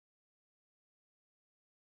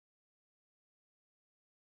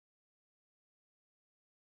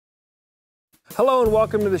Hello and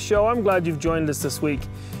welcome to the show. I'm glad you've joined us this week.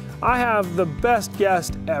 I have the best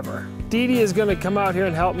guest ever. DeeDee is going to come out here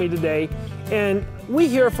and help me today. And we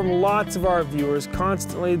hear from lots of our viewers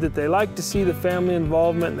constantly that they like to see the family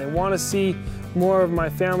involvement and they want to see more of my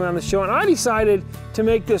family on the show. And I decided to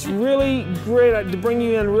make this really great, to bring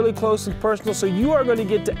you in really close and personal, so you are going to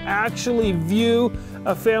get to actually view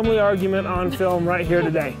a family argument on film right here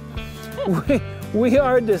today. We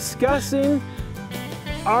are discussing,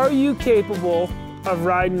 are you capable of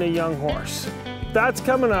riding a young horse? That's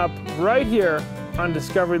coming up right here on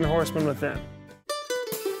Discovering the Horseman Within.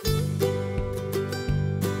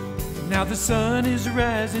 Now the sun is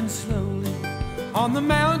rising slowly on the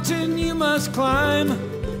mountain you must climb,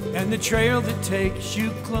 and the trail that takes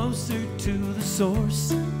you closer to the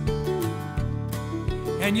source.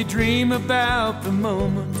 And you dream about the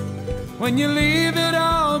moment when you leave it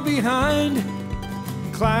all behind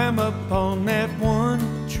and climb up on that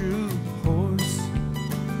one true horse.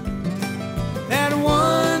 That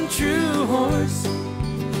one true horse,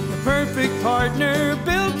 the perfect partner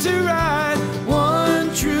built to ride.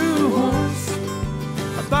 One true horse,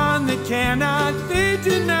 a bond that cannot be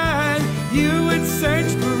denied. You would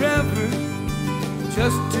search forever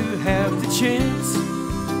just to have the chance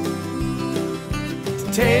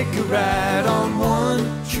to take a ride on one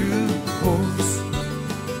true horse.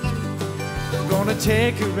 Gonna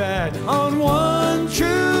take a ride on one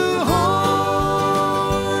true horse.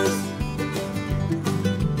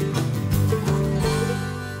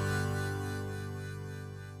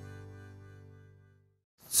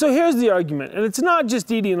 So here's the argument, and it's not just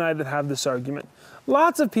DeeDee and I that have this argument.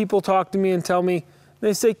 Lots of people talk to me and tell me,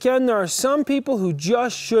 they say, Ken, there are some people who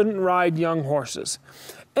just shouldn't ride young horses.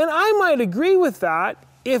 And I might agree with that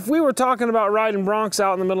if we were talking about riding broncs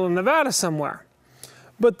out in the middle of Nevada somewhere.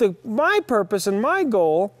 But my purpose and my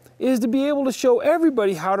goal is to be able to show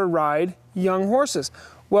everybody how to ride young horses.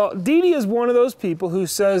 Well, DeeDee is one of those people who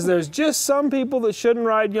says there's just some people that shouldn't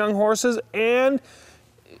ride young horses, and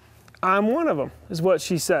I'm one of them, is what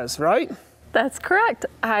she says, right? That's correct.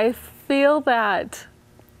 I feel that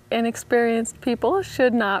inexperienced people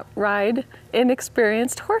should not ride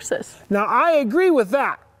inexperienced horses. Now, I agree with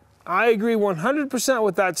that. I agree 100%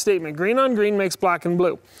 with that statement. Green on green makes black and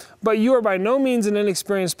blue. But you are by no means an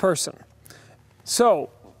inexperienced person.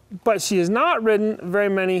 So, but she has not ridden very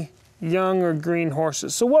many young or green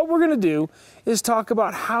horses. So what we're going to do is talk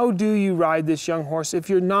about how do you ride this young horse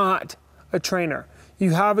if you're not a trainer.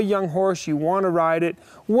 You have a young horse, you want to ride it.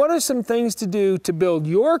 What are some things to do to build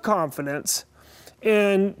your confidence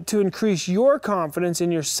and to increase your confidence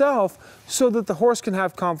in yourself so that the horse can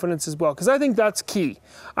have confidence as well? Because I think that's key.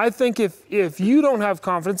 I think if you don't have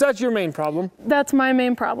confidence, that's your main problem. That's my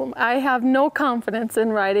main problem. I have no confidence in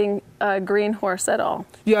riding a green horse at all.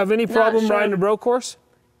 You have any problem riding a broke horse?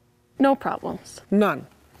 No problems. None.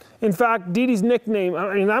 In fact, DeeDee's nickname,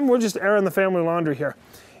 we're just airing the family laundry here.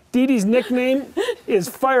 DeeDee's nickname is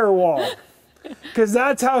Firewall, because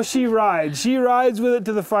that's how she rides. She rides with it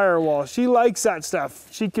to the firewall. She likes that stuff.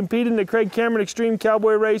 She competed in the Craig Cameron Extreme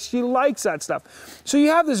Cowboy Race. She likes that stuff. So you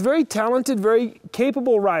have this very talented, very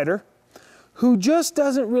capable rider who just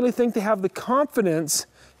doesn't really think they have the confidence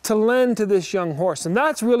to lend to this young horse. And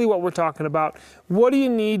that's really what we're talking about. What do you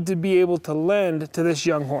need to be able to lend to this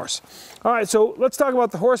young horse? All right, so let's talk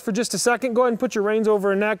about the horse for just a second. Go ahead and put your reins over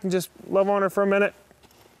her neck and just love on her for a minute.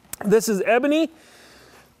 This is Ebony.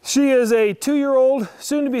 She is a 2-year-old,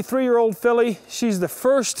 soon to be 3-year-old filly. She's the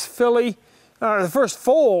first filly, the first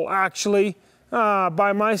foal actually,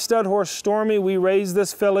 by my stud horse Stormy. We raised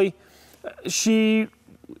this filly. She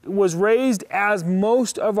was raised as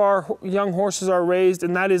most of our young horses are raised,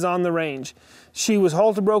 and that is on the range. She was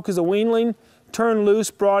halter broke as a weanling, turned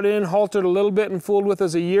loose, brought in, haltered a little bit and fooled with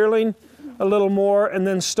as a yearling, a little more, and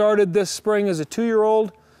then started this spring as a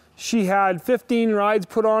 2-year-old. She had 15 rides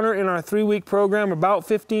put on her in our 3-week program, about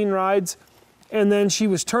 15 rides. And then she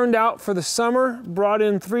was turned out for the summer, brought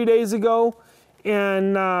in 3 days ago.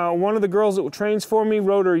 And one of the girls that trains for me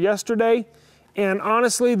rode her yesterday. And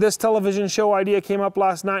honestly, this television show idea came up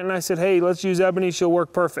last night and I said, hey, let's use Ebony, she'll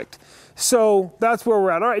work perfect. So that's where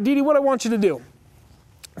we're at. All right, DeeDee, what I want you to do,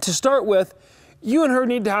 to start with, you and her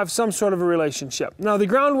need to have some sort of a relationship. Now, the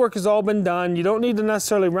groundwork has all been done. You don't need to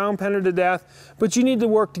necessarily round pen her to death, but you need to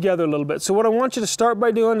work together a little bit. So what I want you to start by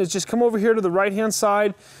doing is just come over here to the right-hand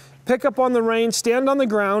side, pick up on the rein, stand on the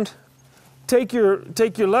ground, take your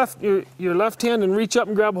left hand and reach up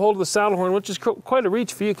and grab a hold of the saddle horn, which is quite a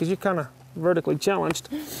reach for you because you're kind of vertically challenged.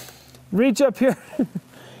 Reach up here,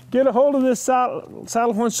 get a hold of this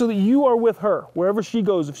saddle horn so that you are with her wherever she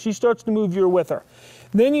goes. If she starts to move, you're with her.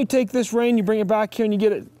 Then you take this rein, you bring it back here and you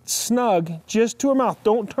get it snug just to her mouth.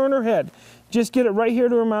 Don't turn her head. Just get it right here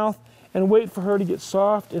to her mouth and wait for her to get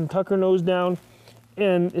soft and tuck her nose down.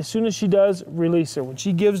 And as soon as she does, release her. When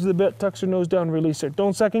she gives the bit, tucks her nose down, release her.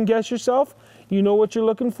 Don't second guess yourself. You know what you're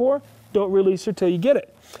looking for. Don't release her till you get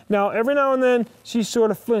it. Now, every now and then, she's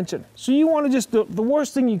sort of flinching. So you want to just, the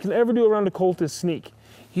worst thing you can ever do around a colt is sneak.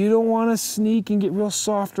 You don't want to sneak and get real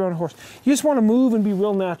soft around a horse. You just want to move and be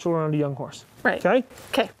real natural around a young horse. Right. Okay?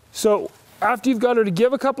 Okay. So after you've got her to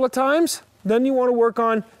give a couple of times, then you want to work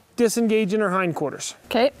on disengaging her hindquarters.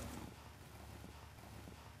 Okay.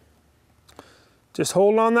 Just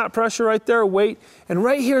hold on that pressure right there, wait. And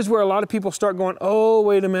right here is where a lot of people start going, oh,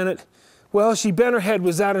 wait a minute. Well, she bent her head,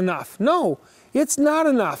 was that enough? No, it's not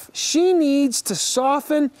enough. She needs to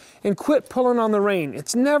soften and quit pulling on the rein.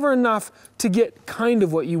 It's never enough to get kind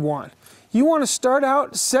of what you want. You want to start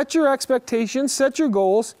out, set your expectations, set your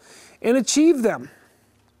goals, and achieve them.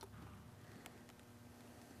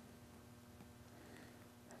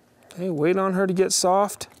 Okay, wait on her to get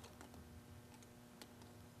soft.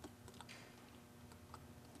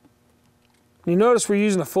 You notice we're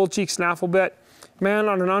using a full cheek snaffle bit. Man,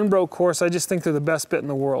 on an unbroke horse, I just think they're the best bit in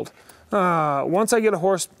the world. Once I get a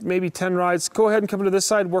horse, maybe 10 rides, go ahead and come to this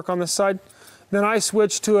side, work on this side. Then I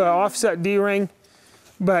switch to an offset D-ring.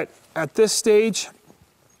 But at this stage,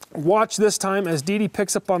 watch this time as DeeDee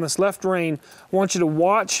picks up on this left rein. I want you to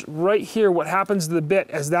watch right here what happens to the bit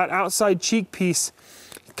as that outside cheek piece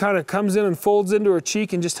kind of comes in and folds into her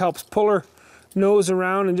cheek and just helps pull her nose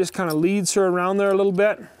around and just kind of leads her around there a little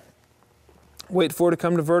bit. Wait for her to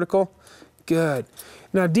come to vertical. Good.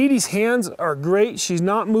 Now DeeDee's hands are great. She's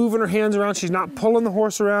not moving her hands around. She's not pulling the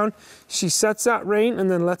horse around. She sets that rein and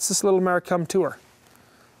then lets this little mare come to her.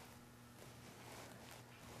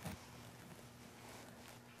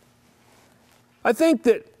 I think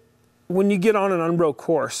that when you get on an unbroke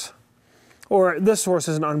horse, or this horse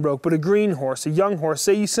isn't unbroke, but a green horse, a young horse,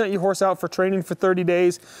 say you sent your horse out for training for 30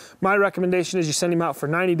 days. My recommendation is you send him out for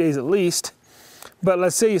 90 days at least. But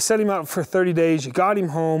let's say you set him out for 30 days, you got him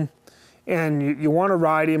home, and you want to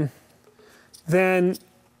ride him, then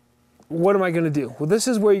what am I going to do? Well, this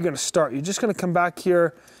is where you're going to start. You're just going to come back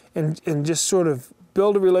here and just sort of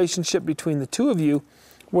build a relationship between the two of you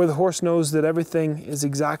where the horse knows that everything is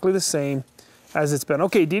exactly the same as it's been.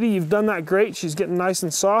 Okay, DeeDee, you've done that great. She's getting nice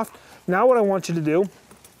and soft. Now what I want you to do,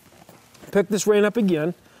 pick this rein up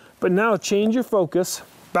again, but now change your focus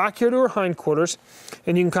back here to her hindquarters,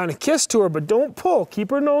 and you can kind of kiss to her, but don't pull.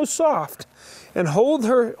 Keep her nose soft. And hold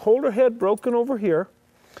her head broken over here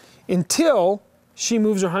until she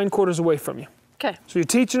moves her hindquarters away from you. Okay. So you're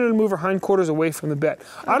teaching her to move her hindquarters away from the bit.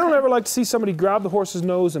 Okay. I don't ever like to see somebody grab the horse's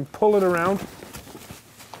nose and pull it around.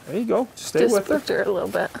 There you go. Stay with her. Just her a little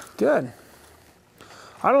bit. Good.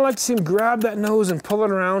 I don't like to see him grab that nose and pull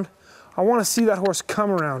it around. I want to see that horse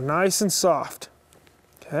come around nice and soft.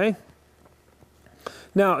 Okay.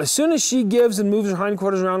 Now, as soon as she gives and moves her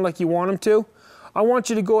hindquarters around like you want him to, I want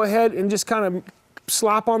you to go ahead and just kind of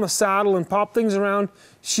slap on the saddle and pop things around.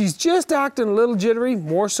 She's just acting a little jittery,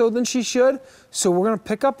 more so than she should, so we're going to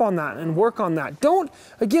pick up on that and work on that. Don't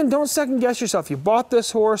second guess yourself. You bought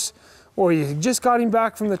this horse or you just got him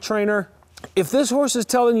back from the trainer. If this horse is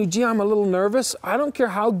telling you, gee, I'm a little nervous, I don't care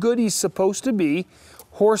how good he's supposed to be,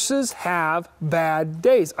 horses have bad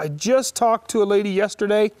days. I just talked to a lady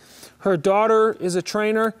yesterday. Her daughter is a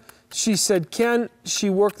trainer. She said, Ken, she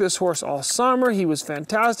worked this horse all summer. He was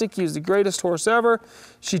fantastic. He was the greatest horse ever.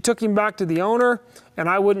 She took him back to the owner, and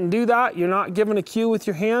I wouldn't do that. You're not giving a cue with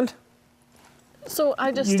your hand. So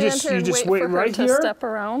I just stand here and wait for her to step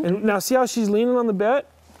around? And now see how she's leaning on the bit?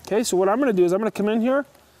 Okay, so what I'm going to do is I'm going to come in here,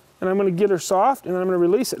 and I'm going to get her soft, and then I'm going to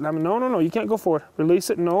release it. And I'm no, you can't go forward. Release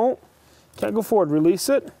it. No, can't go forward. Release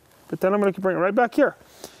it. But then I'm going to bring it right back here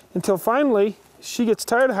until finally she gets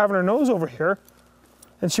tired of having her nose over here,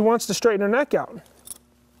 and she wants to straighten her neck out.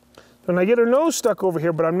 Then I get her nose stuck over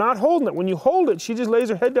here, but I'm not holding it. When you hold it, she just lays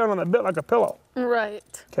her head down on the bit like a pillow. Right.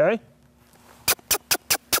 Okay?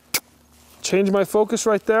 Change my focus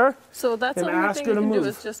right there. So that's the only thing you can do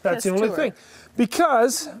is just That's the kiss only to thing. her.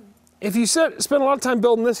 Because if you spend a lot of time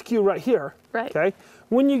building this cue right here, right. Okay,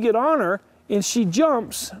 when you get on her and she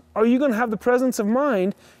jumps, are you going to have the presence of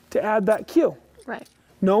mind to add that cue? Right.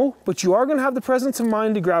 No, but you are going to have the presence of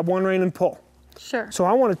mind to grab one rein and pull. Sure. So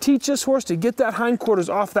I want to teach this horse to get that hindquarters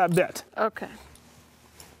off that bit. Okay.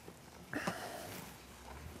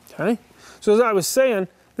 Okay. So as I was saying,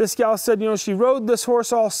 this gal said, she rode this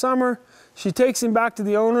horse all summer. She takes him back to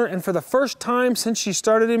the owner, and for the first time since she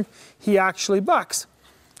started him, he actually bucks.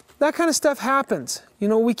 That kind of stuff happens.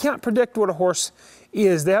 We can't predict what a horse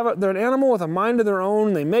is they're an animal with a mind of their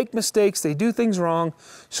own. They make mistakes. They do things wrong.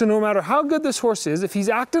 So no matter how good this horse is, if he's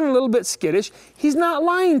acting a little bit skittish, he's not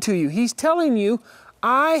lying to you. He's telling you,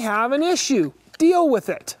 I have an issue. Deal with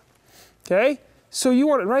it. Okay? So you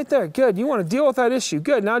want it right there. Good. You want to deal with that issue.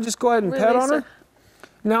 Good. Now just go ahead and pet on her.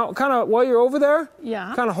 Now, kind of while you're over there,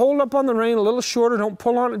 kind of hold up on the rein a little shorter. Don't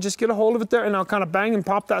pull on it. Just get a hold of it there, and now kind of bang and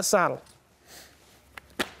pop that saddle.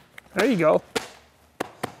 There you go.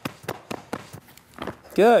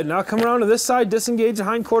 Good. Now come around to this side. Disengage the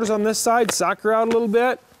hindquarters on this side. Sock her out a little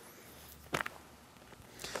bit.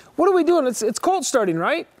 What are we doing? It's colt starting,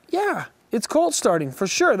 right? Yeah, it's colt starting for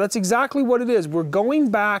sure. That's exactly what it is. We're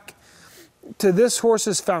going back to this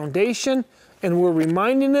horse's foundation, and we're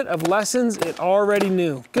reminding it of lessons it already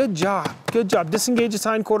knew. Good job. Good job. Disengage its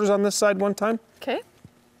hindquarters on this side one time. Okay.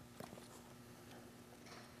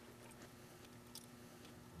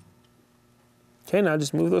 Okay, now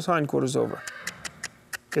just move those hindquarters over.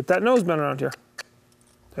 Get that nose bent around here.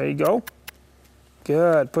 There you go.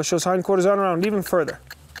 Good. Push those hindquarters on around even further.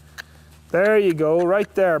 There you go,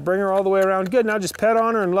 right there. Bring her all the way around. Good. Now just pet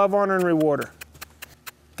on her and love on her and reward her.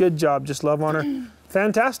 Good job. Just love on her.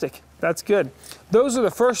 Fantastic. That's good. Those are the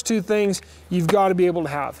first two things you've got to be able to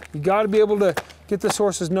have. You've got to be able to get this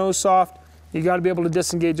horse's nose soft. You've got to be able to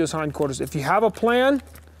disengage those hindquarters. If you have a plan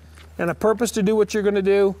and a purpose to do what you're going to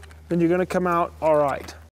do, then you're going to come out all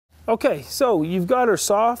right. Okay, so you've got her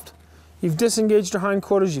soft. You've disengaged her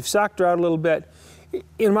hindquarters. You've sacked her out a little bit.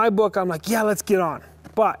 In my book, I'm like, yeah, let's get on.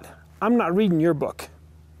 But I'm not reading your book,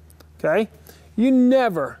 okay? You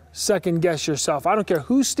never second guess yourself. I don't care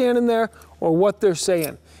who's standing there or what they're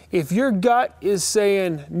saying. If your gut is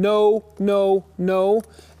saying no, no, no,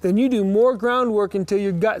 then you do more groundwork until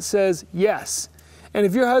your gut says yes. And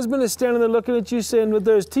if your husband is standing there looking at you saying, well,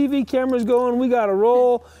 there's TV cameras going, we got to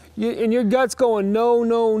roll, and your gut's going no,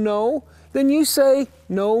 no, no, then you say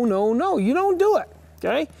no, no, no. You don't do it,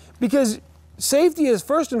 okay? Because safety is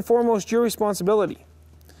first and foremost your responsibility.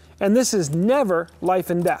 And this is never life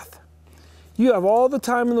and death. You have all the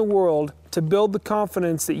time in the world to build the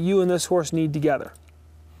confidence that you and this horse need together.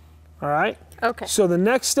 All right? Okay. So the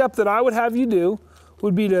next step that I would have you do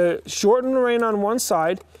would be to shorten the rein on one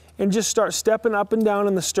side and just start stepping up and down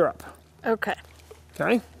in the stirrup. Okay.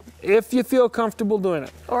 Okay? If you feel comfortable doing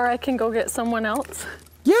it. Or I can go get someone else.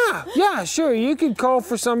 Yeah, sure. You could call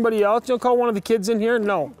for somebody else. You'll call one of the kids in here.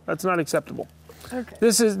 No, that's not acceptable. Okay.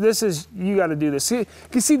 This is you got to do this. See,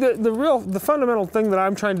 the fundamental thing that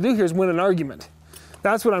I'm trying to do here is win an argument.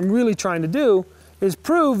 That's what I'm really trying to do, is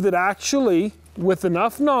prove that actually, with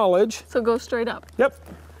enough knowledge. So go straight up. Yep.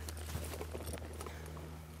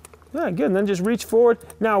 Yeah, good. And then just reach forward.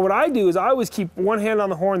 Now, what I do is I always keep one hand on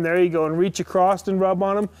the horn. There you go, and reach across and rub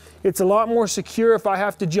on them. It's a lot more secure if I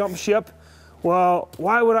have to jump ship. Well,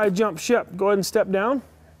 why would I jump ship? Go ahead and step down.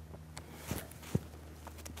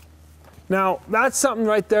 Now, that's something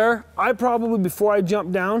right there. I probably, before I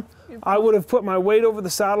jumped down, I would have put my weight over the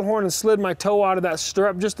saddle horn and slid my toe out of that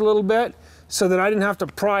stirrup just a little bit so that I didn't have to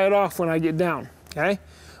pry it off when I get down, okay?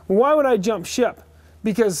 Well, why would I jump ship?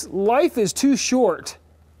 Because life is too short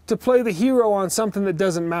to play the hero on something that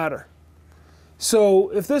doesn't matter. So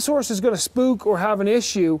if this horse is going to spook or have an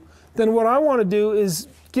issue, then what I want to do is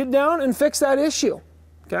get down and fix that issue,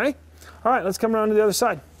 okay? All right, let's come around to the other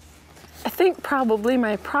side. I think probably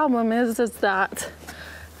my problem is that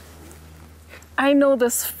I know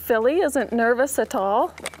this filly isn't nervous at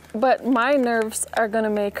all, but my nerves are going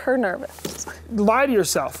to make her nervous. Lie to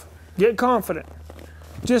yourself. Get confident.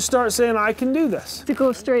 Just start saying, I can do this. To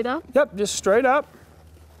go straight up? Yep, just straight up.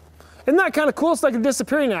 Isn't that kind of cool? It's like a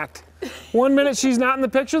disappearing act. One minute she's not in the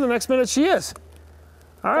picture, the next minute she is.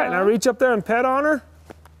 All right, now reach up there and pet on her.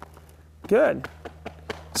 Good.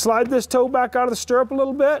 Slide this toe back out of the stirrup a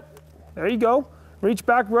little bit. There you go. Reach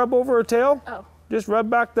back, rub over her tail. Oh. Just rub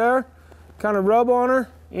back there. Kind of rub on her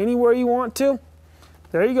anywhere you want to.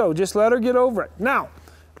 There you go. Just let her get over it. Now,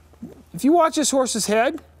 if you watch this horse's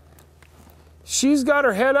head, she's got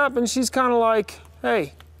her head up and she's kind of like,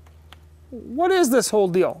 hey, what is this whole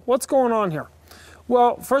deal? What's going on here?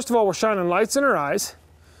 Well, first of all, we're shining lights in her eyes.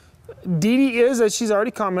 DeeDee is, as she's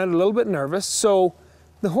already commented, a little bit nervous. So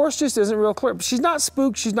the horse just isn't real clear. She's not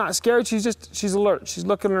spooked, she's not scared, she's alert. She's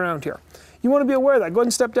looking around here. You want to be aware of that. Go ahead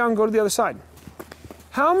and step down and go to the other side.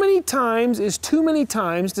 How many times is too many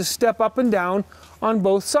times to step up and down on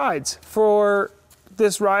both sides for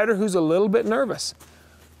this rider who's a little bit nervous?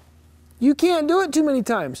 You can't do it too many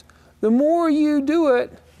times. The more you do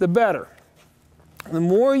it, the better. The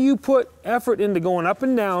more you put effort into going up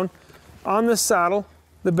and down on this saddle,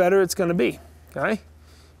 the better it's going to be, okay?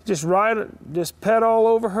 Just ride it, just pet all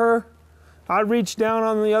over her. I'd reach down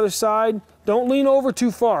on the other side. Don't lean over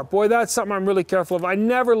too far. Boy, that's something I'm really careful of. I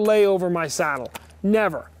never lay over my saddle.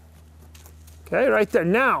 Never. Okay, right there.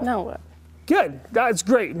 Now. Now what? Good. That's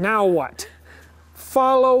great. Now what?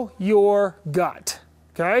 Follow your gut.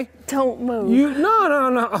 Okay? Don't move.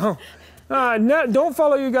 No. Don't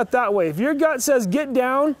follow your gut that way. If your gut says get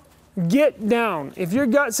down, get down. If your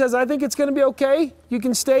gut says I think it's going to be okay, you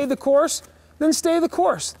can stay the course, then stay the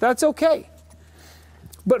course. That's okay.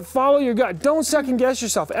 But follow your gut. Don't second guess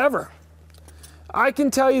yourself, ever. I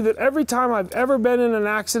can tell you that every time I've ever been in an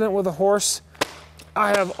accident with a horse, I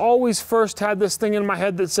have always first had this thing in my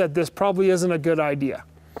head that said, this probably isn't a good idea.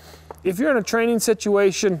 If you're in a training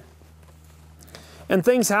situation and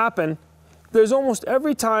things happen, there's almost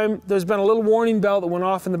every time there's been a little warning bell that went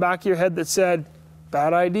off in the back of your head that said,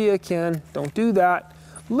 bad idea, Ken, don't do that.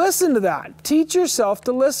 Listen to that. Teach yourself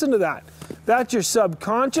to listen to that. That's your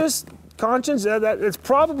subconscious. It's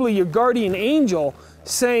probably your guardian angel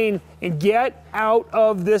saying, get out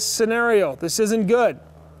of this scenario. This isn't good.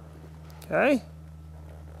 Okay?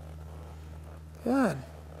 Good.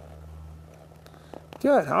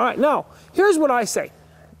 Good. All right. Now, here's what I say.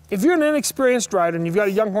 If you're an inexperienced rider and you've got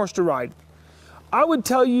a young horse to ride, I would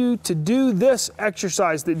tell you to do this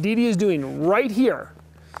exercise that DeeDee is doing right here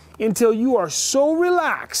until you are so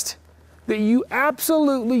relaxed that you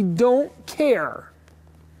absolutely don't care,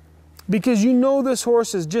 because you know this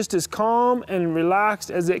horse is just as calm and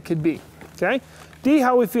relaxed as it could be. Okay? Dee,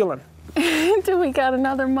 how are we feeling? Do we got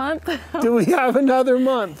another month? Do we have another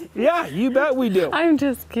month? Yeah, you bet we do. I'm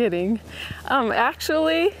just kidding.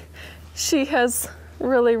 Actually, she has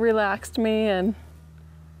really relaxed me, and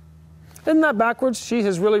isn't that backwards? She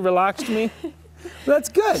has really relaxed me. That's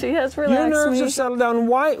good. She has relaxed me. Your nerves have settled down.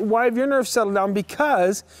 Why have your nerves settled down?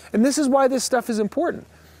 Because, and this is why this stuff is important.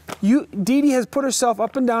 DeeDee has put herself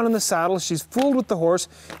up and down in the saddle. She's fooled with the horse.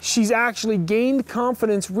 She's actually gained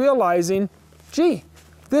confidence, realizing, gee,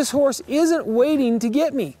 this horse isn't waiting to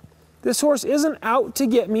get me. This horse isn't out to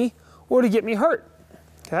get me or to get me hurt.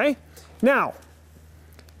 Okay? Now,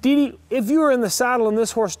 DeeDee, if you are in the saddle and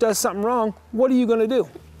this horse does something wrong, what are you going to do?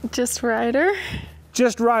 Just ride her.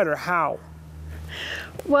 Just ride her. How?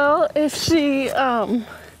 Well, if she,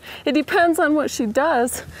 it depends on what she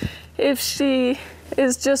does. If she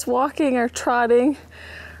is just walking or trotting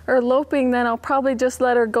or loping, then I'll probably just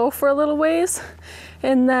let her go for a little ways,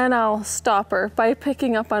 and then I'll stop her by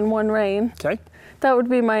picking up on one rein. Okay. That would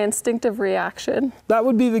be my instinctive reaction. That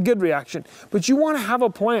would be the good reaction. But you want to have a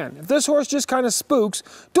plan. If this horse just kind of spooks,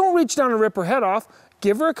 don't reach down and rip her head off.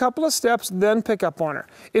 Give her a couple of steps, then pick up on her.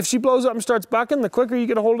 If she blows up and starts bucking, the quicker you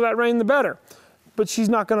get a hold of that rein, the better. But she's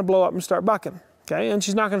not going to blow up and start bucking, okay? And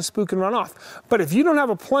she's not going to spook and run off. But if you don't have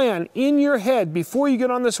a plan in your head before you get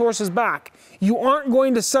on this horse's back, you aren't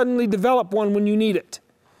going to suddenly develop one when you need it.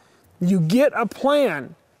 You get a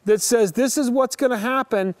plan that says, this is what's going to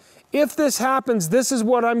happen. If this happens, this is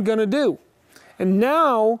what I'm going to do. And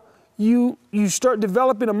now you start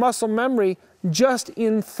developing a muscle memory just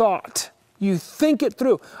in thought. You think it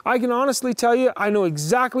through. I can honestly tell you, I know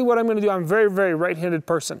exactly what I'm going to do. I'm a very, very right-handed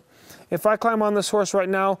person. If I climb on this horse right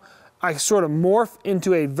now, I sort of morph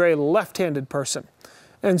into a very left-handed person.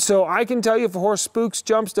 And so I can tell you if a horse spooks,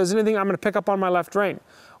 jumps, does anything, I'm going to pick up on my left rein.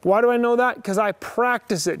 Why do I know that? Because I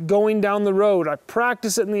practice it going down the road. I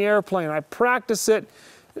practice it in the airplane. I practice it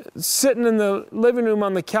sitting in the living room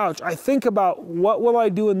on the couch. I think about what will I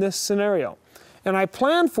do in this scenario. And I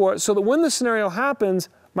plan for it so that when the scenario happens,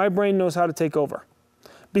 my brain knows how to take over,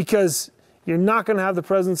 because you're not going to have the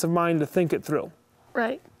presence of mind to think it through.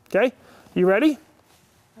 Right. Okay? You ready?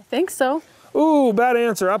 I think so. Ooh, bad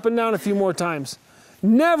answer. Up and down a few more times.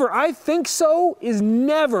 Never. I think so is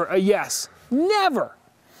never a yes. Never.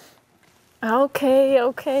 Okay,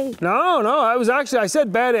 okay. No, I was actually, I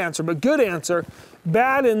said bad answer, but good answer.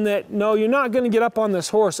 Bad in that, no, you're not going to get up on this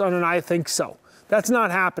horse on an I think so. That's not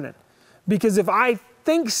happening. Because if I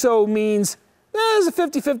think so means, there's a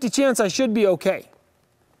 50-50 chance I should be okay.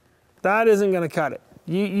 That isn't going to cut it.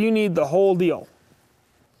 You need the whole deal.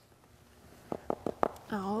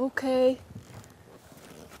 Okay.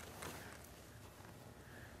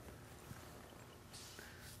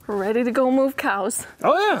 We're ready to go move cows.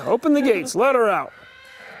 Oh yeah, open the gates, let her out.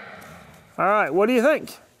 All right, what do you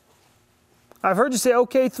think? I've heard you say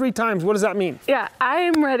okay 3 times. What does that mean? Yeah, I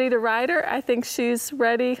am ready to ride her. I think she's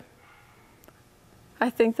ready. I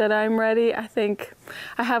think that I'm ready. I think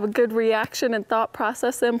I have a good reaction and thought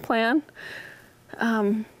process and plan.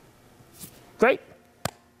 Great.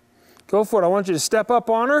 Go for it. I want you to step up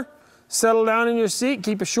on her, settle down in your seat,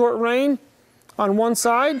 keep a short rein on one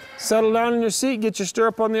side, settle down in your seat, get your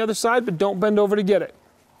stirrup on the other side, but don't bend over to get it.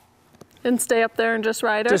 And stay up there and just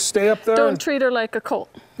ride her? Just stay up there. Don't treat her like a colt.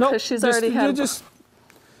 No, because she's already had.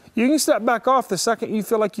 You can step back off the second you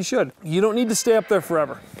feel like you should. You don't need to stay up there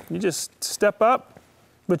forever. You just step up,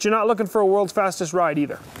 but you're not looking for a world's fastest ride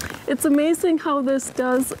either. It's amazing how this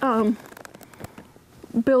does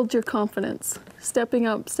build your confidence. Stepping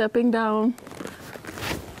up, stepping down.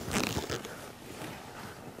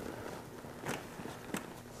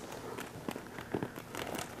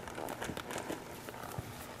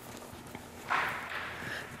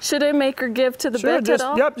 Should I make her give to the bit at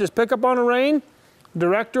all? Yep, just pick up on a rein,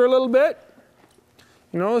 direct her a little bit.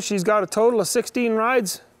 You know, she's got a total of 16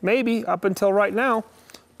 rides, maybe, up until right now.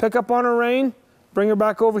 Pick up on her rein, bring her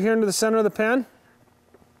back over here into the center of the pen.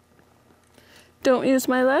 Don't use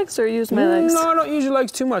my legs or use my legs? No, don't use your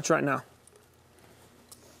legs too much right now.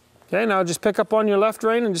 Okay, now just pick up on your left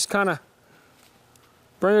rein and just kind of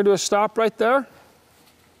bring her to a stop right there.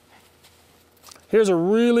 Here's a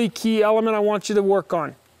really key element I want you to work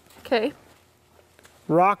on. Okay.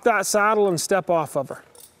 Rock that saddle and step off of her.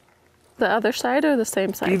 The other side or the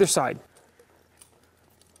same side? Either side.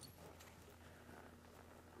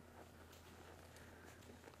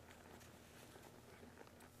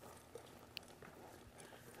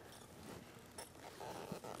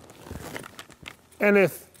 And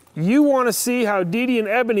if you want to see how DeeDee and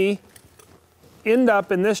Ebony end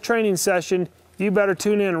up in this training session, you better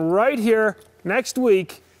tune in right here next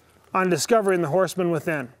week on Discovering the Horseman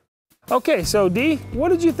Within. Okay, so Dee, what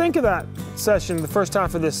did you think of that session, the first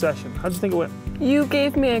half of this session? How did you think it went? You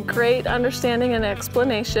gave me a great understanding and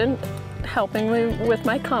explanation, helping me with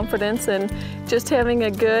my confidence and just having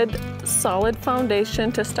a good, solid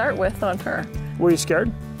foundation to start with on her. Were you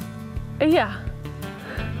scared? Yeah.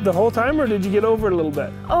 The whole time, or did you get over it a little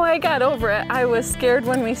bit? Oh, I got over it. I was scared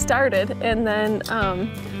when we started and then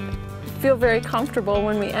feel very comfortable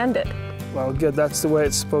when we ended. Well, good, that's the way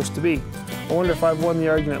it's supposed to be. I wonder if I've won the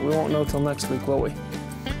argument. We won't know till next week, will we?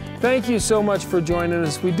 Thank you so much for joining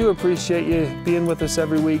us. We do appreciate you being with us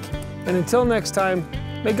every week. And until next time,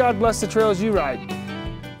 may God bless the trails you ride.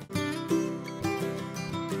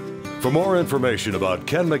 For more information about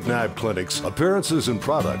Ken McNabb Clinic's appearances and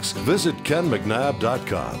products, visit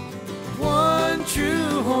kenmcnabb.com. One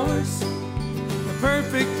true horse, the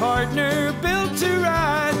perfect partner built to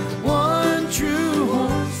ride. One true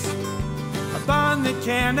horse, a bond that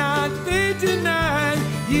cannot be denied.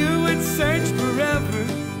 You would search forever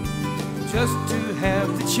just to have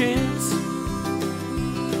the chance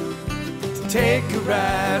to take a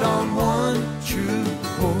ride on one true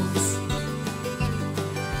horse.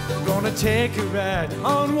 Gonna take a ride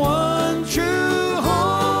on one true